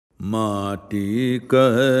माटी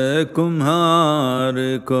कहे कुम्हार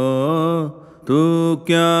को तू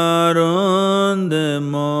क्या रोंदे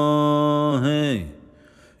मोहे,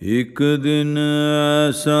 एक दिन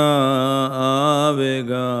ऐसा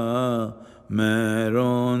आवेगा मैं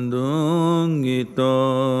रोंदूंगी तो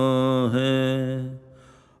है।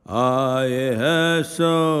 आए है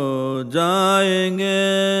सो जाएंगे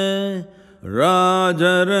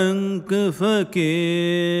राजा रंक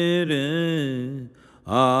फकीर,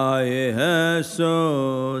 आए है सो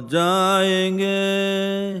जाएंगे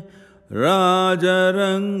राजा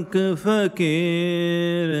रंक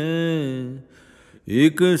फकीर।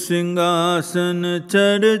 एक सिंहासन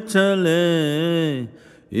चढ़ चले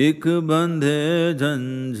एक बंधे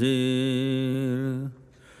जंजीर,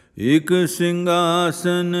 एक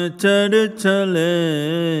सिंहासन चढ़ चले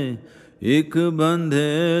एक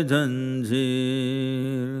बंधे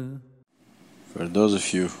जंजीर। For those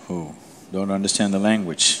of you who don't understand the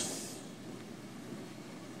language,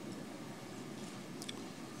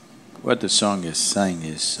 what the song is saying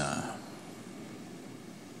is,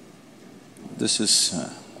 this is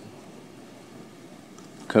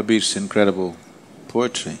Kabir's incredible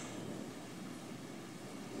poetry.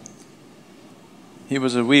 He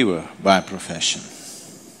was a weaver by profession,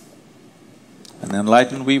 an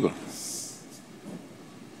enlightened weaver.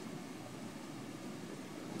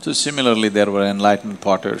 So similarly, there were enlightened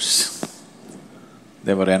potters,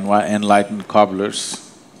 there were enlightened cobblers,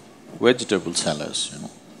 vegetable sellers,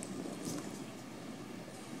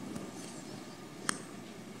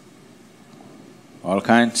 all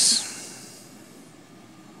kinds.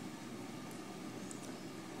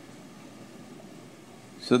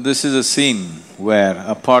 So this is a scene where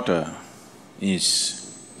a potter is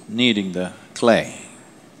kneading the clay,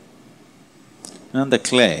 and the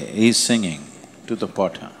clay is singing to the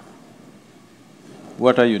potter,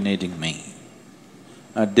 "What are you kneading me?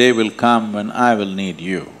 A day will come when I will knead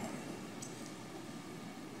you."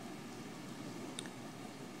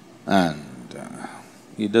 And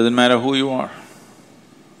it doesn't matter who you are.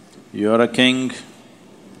 You're a king,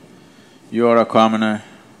 you're a commoner,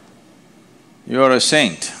 you're a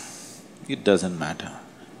saint, it doesn't matter.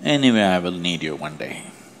 Anyway, I will need you one day.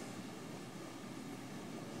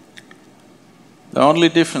 The only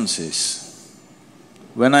difference is,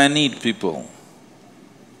 when I need people,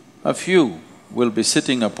 a few will be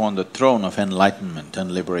sitting upon the throne of enlightenment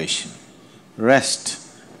and liberation. Rest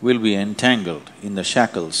will be entangled in the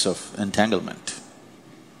shackles of entanglement.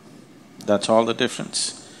 That's all the difference.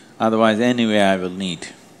 Otherwise, anyway I will need.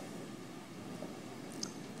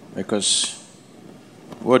 Because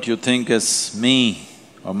what you think as me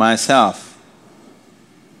or myself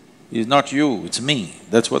is not you, it's me.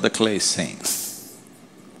 That's what the clay is saying.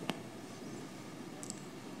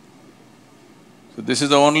 So this is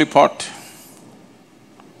the only pot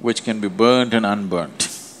which can be burnt and unburnt.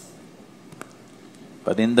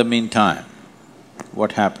 But in the meantime,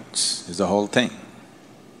 what happens is the whole thing.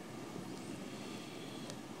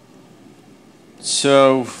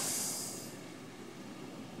 So,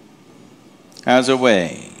 as a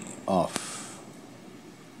way of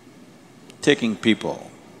taking people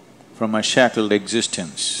from a shackled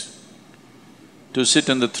existence to sit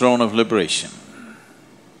on the throne of liberation,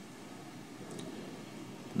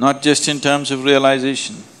 not just in terms of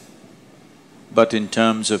realization, but in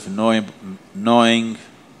terms of knowing,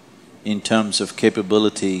 in terms of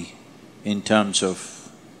capability, in terms of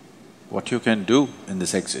what you can do in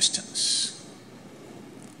this existence.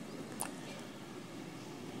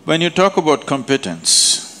 When you talk about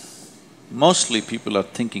competence, mostly people are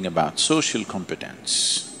thinking about social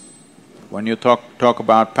competence. When you talk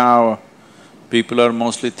about power, people are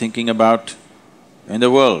mostly thinking about in the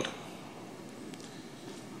world.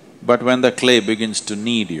 But when the clay begins to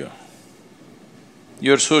knead you,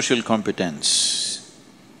 your social competence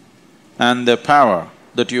and the power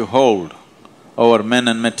that you hold over men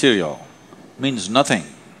and material means nothing,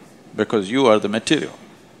 because you are the material.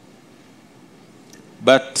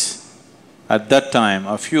 But at that time,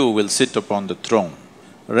 a few will sit upon the throne,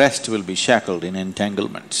 rest will be shackled in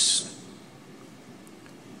entanglements.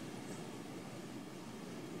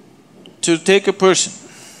 To take a person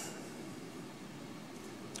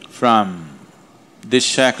from this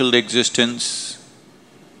shackled existence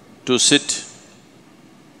to sit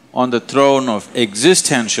on the throne of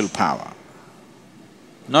existential power,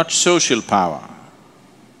 not social power,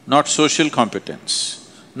 not social competence,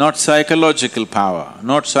 not psychological power,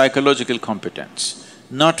 not psychological competence,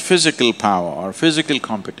 not physical power or physical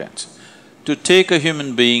competence, to take a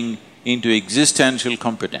human being into existential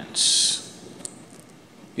competence.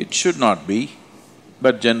 It should not be,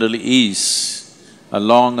 but generally is a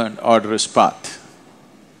long and arduous path.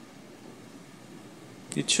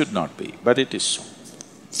 It should not be, but it is so.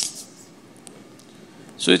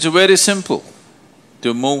 So it's very simple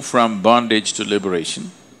to move from bondage to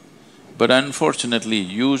liberation, but unfortunately,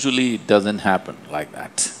 usually it doesn't happen like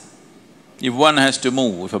that. If one has to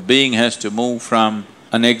move, if a being has to move from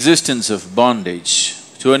an existence of bondage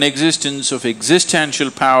to an existence of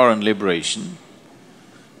existential power and liberation,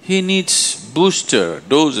 he needs booster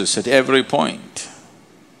doses at every point.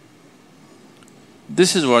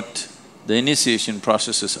 This is what the initiation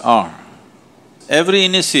processes are. Every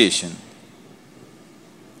initiation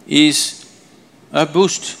is a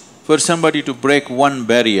boost for somebody to break one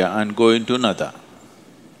barrier and go into another.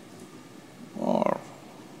 Or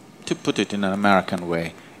to put it in an American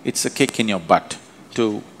way, it's a kick in your butt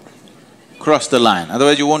to cross the line,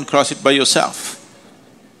 otherwise you won't cross it by yourself.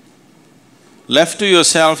 Left to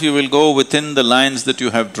yourself, you will go within the lines that you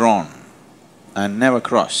have drawn and never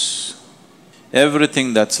cross.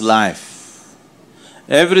 Everything that's life,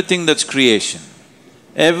 everything that's creation,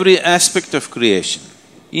 every aspect of creation,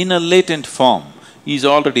 in a latent form, is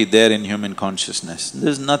already there in human consciousness.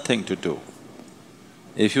 There's nothing to do.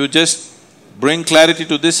 If you just bring clarity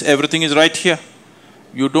to this, everything is right here.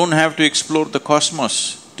 You don't have to explore the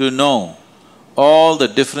cosmos to know all the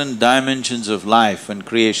different dimensions of life and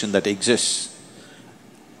creation that exists.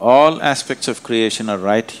 All aspects of creation are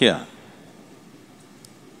right here.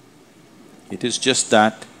 It is just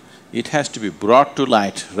that it has to be brought to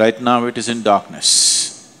light. Right now it is in darkness.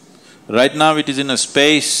 Right now it is in a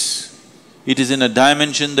space, it is in a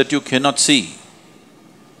dimension that you cannot see.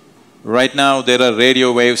 Right now there are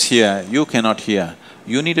radio waves here, you cannot hear.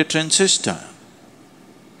 You need a transistor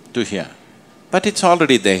to hear, but it's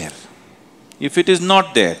already there. If it is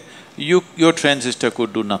not there, your transistor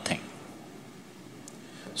could do nothing.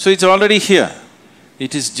 So it's already here.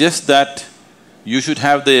 It is just that you should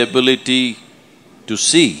have the ability to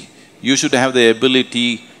see, you should have the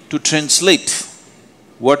ability to translate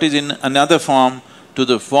what is in another form to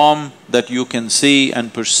the form that you can see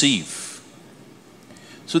and perceive.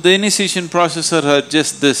 So the initiation processes are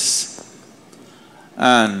just this,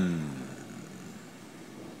 and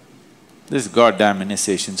these goddamn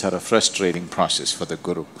initiations are a frustrating process for the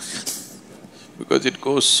Guru because it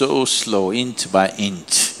goes so slow, inch by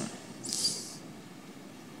inch,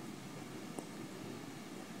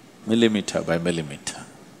 millimeter by millimeter,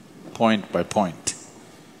 point by point.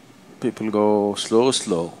 People go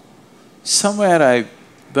slow. Somewhere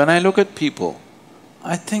when I look at people,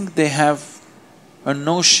 I think they have a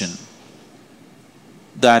notion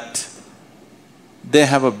that they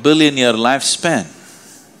have a billion-year lifespan.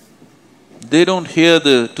 They don't hear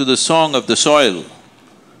to the song of the soil,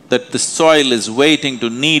 that the soil is waiting to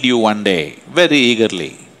need you one day, very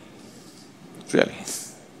eagerly, really.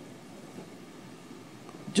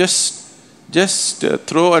 Just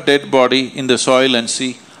throw a dead body in the soil and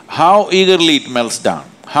see how eagerly it melts down,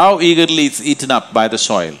 how eagerly it's eaten up by the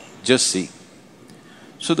soil, just see.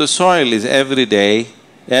 So the soil is every day,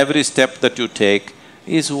 every step that you take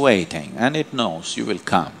is waiting and it knows you will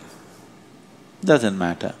come. Doesn't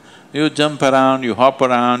matter. You jump around, you hop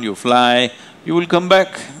around, you fly, you will come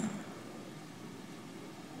back.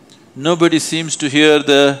 Nobody seems to hear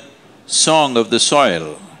the song of the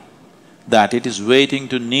soil, that it is waiting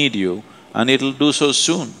to need you and it'll do so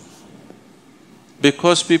soon.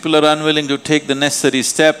 Because people are unwilling to take the necessary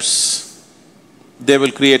steps, they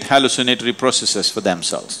will create hallucinatory processes for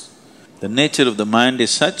themselves. The nature of the mind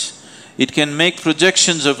is such, it can make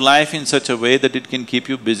projections of life in such a way that it can keep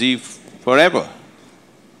you busy forever.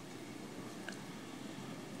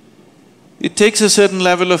 It takes a certain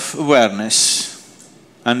level of awareness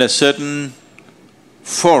and a certain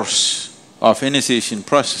force of initiation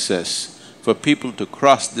processes for people to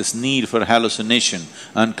cross this need for hallucination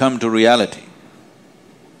and come to reality.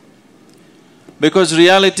 Because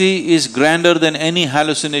reality is grander than any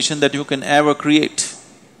hallucination that you can ever create.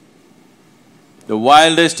 The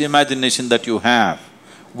wildest imagination that you have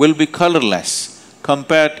will be colorless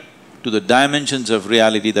compared to the dimensions of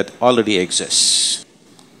reality that already exists.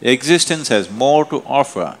 Existence has more to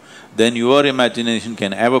offer than your imagination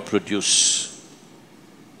can ever produce.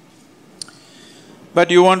 But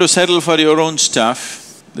you want to settle for your own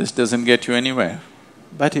stuff, this doesn't get you anywhere,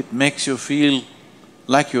 but it makes you feel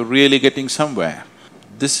like you're really getting somewhere.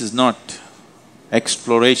 This is not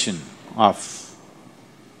exploration of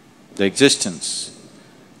the existence.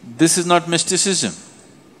 This is not mysticism.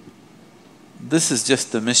 This is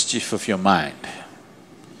just the mischief of your mind.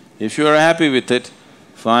 If you are happy with it,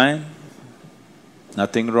 fine,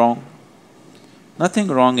 nothing wrong. Nothing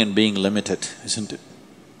wrong in being limited, isn't it?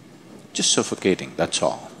 Just suffocating, that's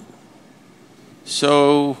all.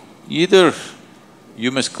 So, either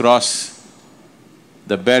you must cross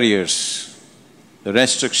the barriers, the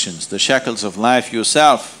restrictions, the shackles of life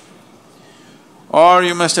yourself, or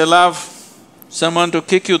you must allow someone to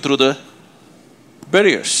kick you through the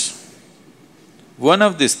barriers. One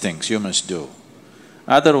of these things you must do,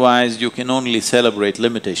 otherwise you can only celebrate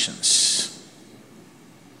limitations.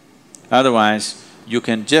 Otherwise, you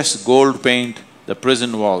can just gold paint the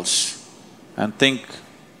prison walls and think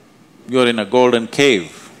you're in a golden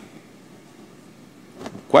cave.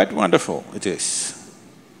 Quite wonderful it is.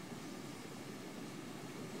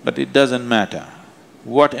 But it doesn't matter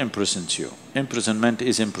what imprisons you. Imprisonment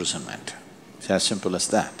is imprisonment. It's as simple as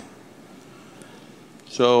that.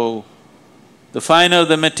 So, the finer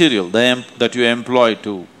the material that you employ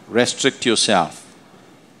to restrict yourself,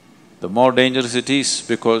 the more dangerous it is,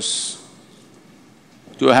 because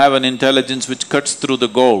to have an intelligence which cuts through the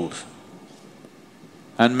gold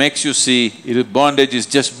and makes you see bondage is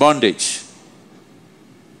just bondage,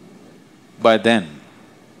 by then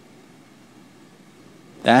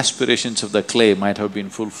the aspirations of the clay might have been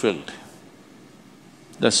fulfilled.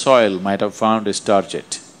 The soil might have found its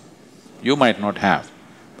target. You might not have,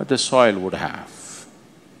 but the soil would have.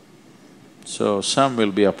 So some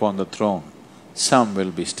will be upon the throne, some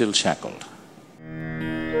will be still shackled.